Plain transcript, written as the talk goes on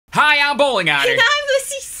Hi, I'm Bowling Otter. And I'm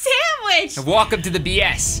Lucy Sandwich. And welcome to the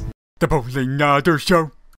BS. The Bowling Otter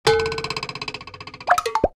Show.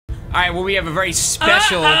 Alright, well, we have a very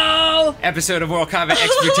special episode of Kombat MKX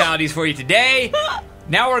Brutalities for you today.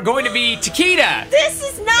 Now we're going to be Takeda. This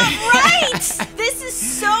is not right. This is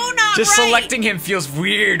so not Just right. selecting him feels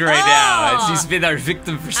weird right now. As he's been our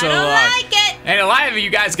victim for so long. I don't like it. And a lot of you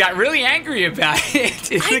guys got really angry about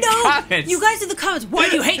it in the comments. You guys in the comments, why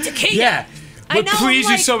do you hate Takeda? Yeah. But please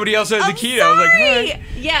use somebody else as Takeda. I was like, sorry.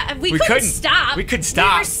 Yeah, we couldn't stop. We couldn't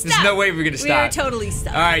stop. There's no way we were going to stop. We were totally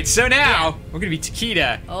stuck. Alright, so now we're going to be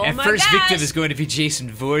Takeda. Oh and my first gosh. victim is going to be Jason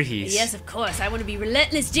Voorhees. Yes, of course. I want to be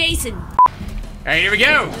Relentless Jason. Alright, here we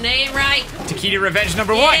go. Ain't right. Takeda Revenge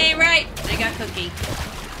number 1. Ain't right. I got Cookie.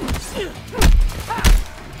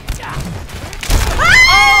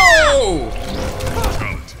 Oh!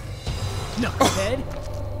 Knucklehead.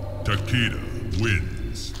 Takeda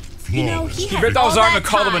wins. You know, Flawless. he ripped off his all arm that and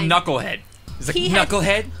called him a time. knucklehead. He's like, He had-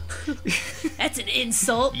 knucklehead? That's an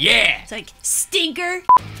insult. Yeah! It's like, stinker.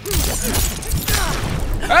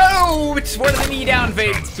 Oh! It's one of the knee down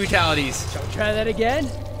brutalities. Try that again.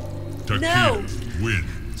 Takeda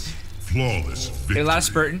wins. Flawless victory. A lot of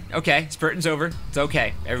spurting. Okay, spurting's over. It's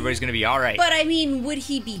okay. Everybody's gonna be alright. But I mean, would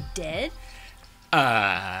he be dead?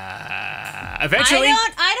 Eventually.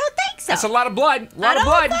 I don't think so. That's a lot of blood. A lot of I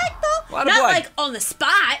blood. don't think so. A lot of Not blood. like on the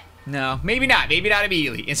spot. No, maybe not. Maybe not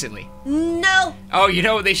immediately, instantly. No. Oh, you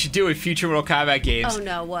know what they should do in future Mortal Kombat games? Oh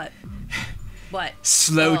no, what? What?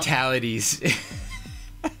 Slow-talities.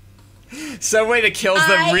 Some way that kills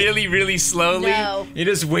them really, really slowly. No. You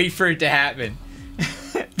just wait for it to happen.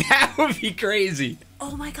 That would be crazy.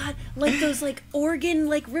 Oh my god, like those like organ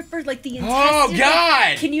like rippers, like the intestine. Oh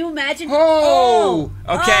god! Can you imagine? Oh!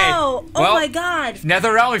 Okay. Oh, Well, my god.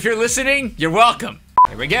 NetherRealm, if you're listening, you're welcome.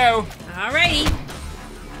 Here we go. Alrighty.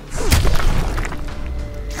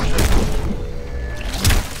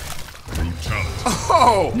 Brutality.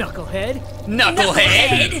 Oh! Knucklehead.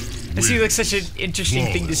 Knucklehead! That seems like such an interesting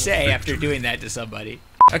thing to say after doing that to somebody.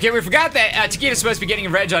 Okay, we forgot that Takeda's supposed to be getting a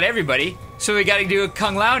reg on everybody, so we gotta do a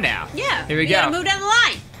Kung Lao now. Yeah. Here we go. Gotta move down the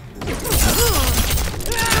line. Brutality.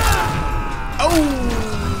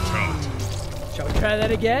 Shall we try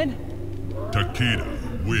that again?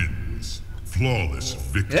 Takeda wins. Flawless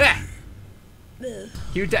victory. Yeah.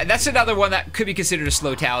 That's another one that could be considered a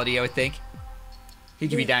slow-tality, I would think. He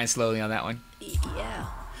could be dying slowly on that one. Yeah.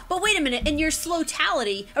 But wait a minute, in your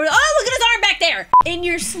slow-tality, oh, look at his arm back there! In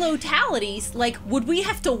your slow-talities, like, would we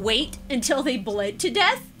have to wait until they bled to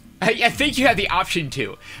death? I think you have the option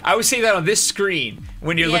to. I would say that on this screen,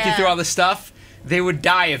 when you're looking through all the stuff, they would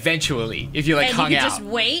die eventually if you, like, And hung you out. could just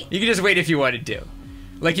wait? You could just wait if you wanted to.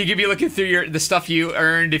 Like, you could be looking through the stuff you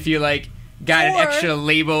earned if you, like, got an Or- extra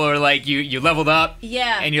label or, like, you leveled up.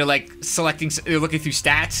 Yeah. And you're, like, you're looking through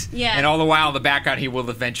stats. Yeah. And all the while in the background, he will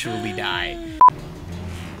eventually die.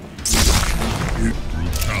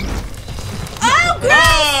 Brutality. Oh, gross!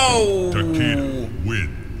 Oh! Takeda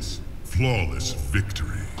wins. Flawless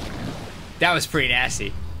victory. That was pretty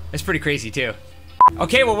nasty. That's pretty crazy, too.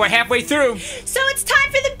 Okay, well, we're halfway through. So it's time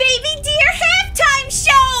for the Baby Deer halftime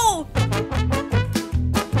show!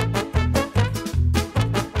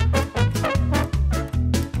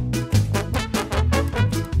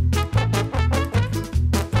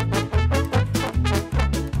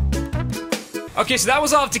 Okay, so that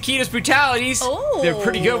was all of Takeda's brutalities. Oh. They're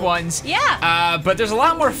pretty good ones. Yeah. But there's a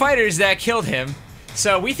lot more fighters that killed him.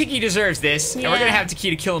 So we think he deserves this, and we're gonna have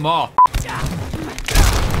Takeda kill them all.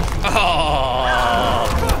 Oh,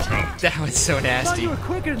 that was so I thought nasty. you were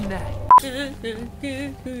quicker than that.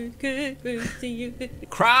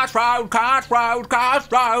 Crossroad, crossroad,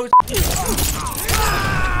 crossroad.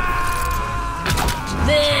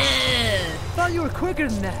 Thought you were quicker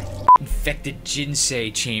than that. Infected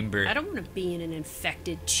Jinsei chamber. I don't want to be in an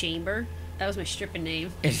infected chamber. That was my stripping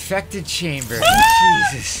name. Infected chamber.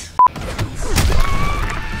 Jesus.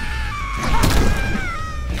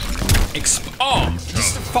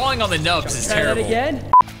 Just falling on the nubs is Try terrible. that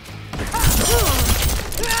again.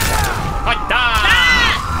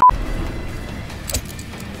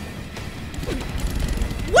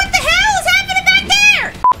 What the hell is happening back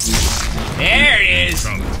there? There it is.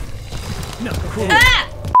 Knucklehead. Ah!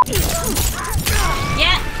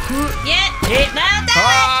 Yeah. Not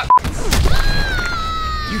that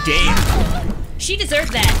You dead. way. She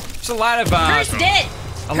deserved that. There's a lot of Hers did.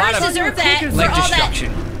 a lot Hers of deserved that for leg all that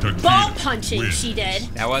destruction. Takeda ball punching wins. she did.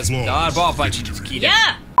 That was a lot of ball punching, Takeda.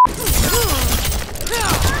 Yeah.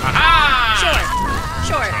 Aha!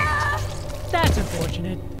 Sure. That's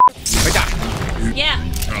unfortunate. Yeah.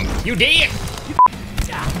 You did.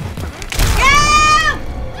 Yeah!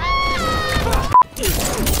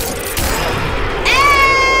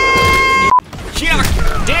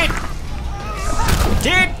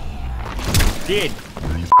 did.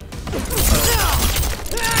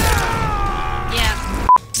 Yeah.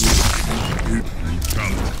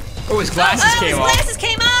 Brutality. Oh, his glasses came his off. glasses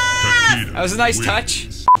came off! Takeda That was a nice wins. touch.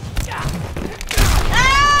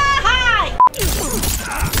 Ah, hi! Brutality.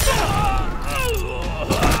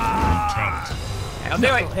 I'll do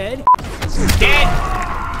it. Head. Dead.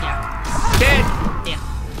 Yeah. Dead.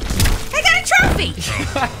 I got a trophy!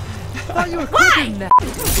 Thought you were quicker than that.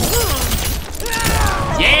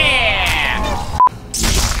 Yeah.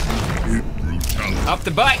 Brutality. Up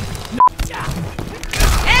the butt.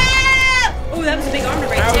 Oh, that was a big arm to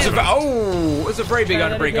break, That was too. it was a very big Try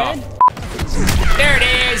arm to that break again. off. There it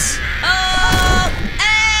is. Oh!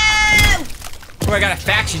 Oh, I got a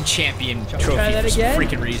faction champion trophy try that for some again?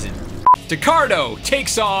 freaking reason. Ricardo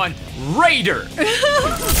takes on Raider.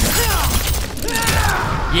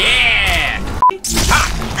 Yeah. Ha.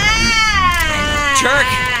 Jerk.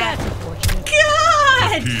 That's unfortunate.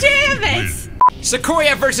 God damn it! Wins.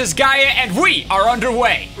 Sequoia versus Gaia, and we are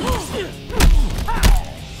underway.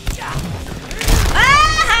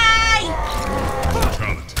 Hi!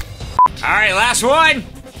 Brutality. All right, last one.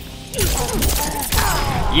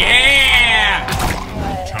 Yeah.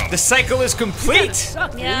 The cycle is complete.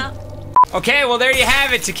 Yeah. Okay, well there you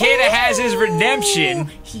have it. Takeda has his redemption.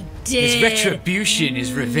 He did. His retribution,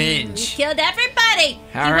 his revenge. Killed everybody.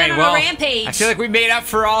 All he right, went on well, a rampage. I feel like we made up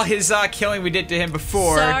for all his killing we did to him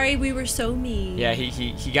before. Sorry, we were so mean. Yeah,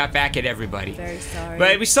 he got back at everybody. Very sorry.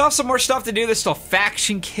 But we still have some more stuff to do. There's still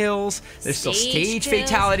faction kills. There's still stage kills.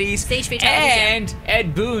 fatalities. Stage fatalities, yeah. And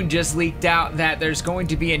Ed Boon just leaked out that there's going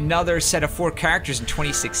to be another set of 4 characters in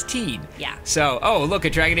 2016. Yeah. So, oh, look, a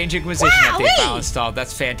Dragon Age Inquisition Wow-wee! update file installed.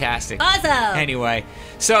 That's fantastic. Awesome. Anyway,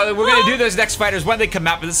 so we're going to do those next fighters when they come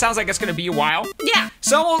out, but it sounds like it's going to be a while. Yeah.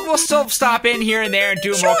 So we'll still stop in here and there and do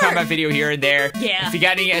a Mortal Sure. Kombat video here and there. Yeah. If you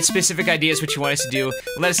got any specific ideas what you want us to do,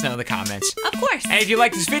 let us know in the comments. Of course. And if you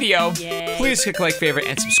like this video, Yay. please click like, favorite,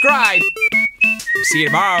 and subscribe. See you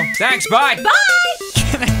tomorrow. Thanks, bye. Bye.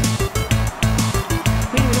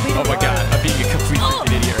 Oh my god, I'm being a complete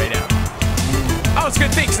freaking idiot right now. Oh, it's a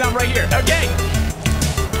good thing, 'cause I'm right here. Okay.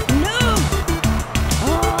 No.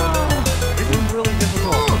 This is really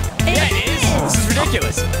difficult. Yeah, it is. This is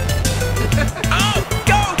ridiculous. Oh,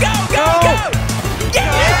 go, go, go, go! Yeah!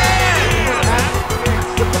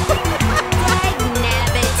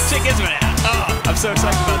 Nabbit. Check this one out. Oh, I'm so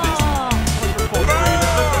excited about this.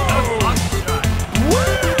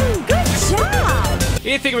 Woo! Good job.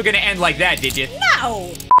 You didn't think we were gonna end like that, did you?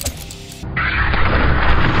 No.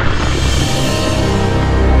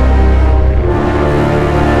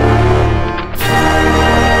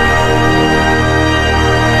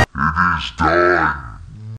 It is done.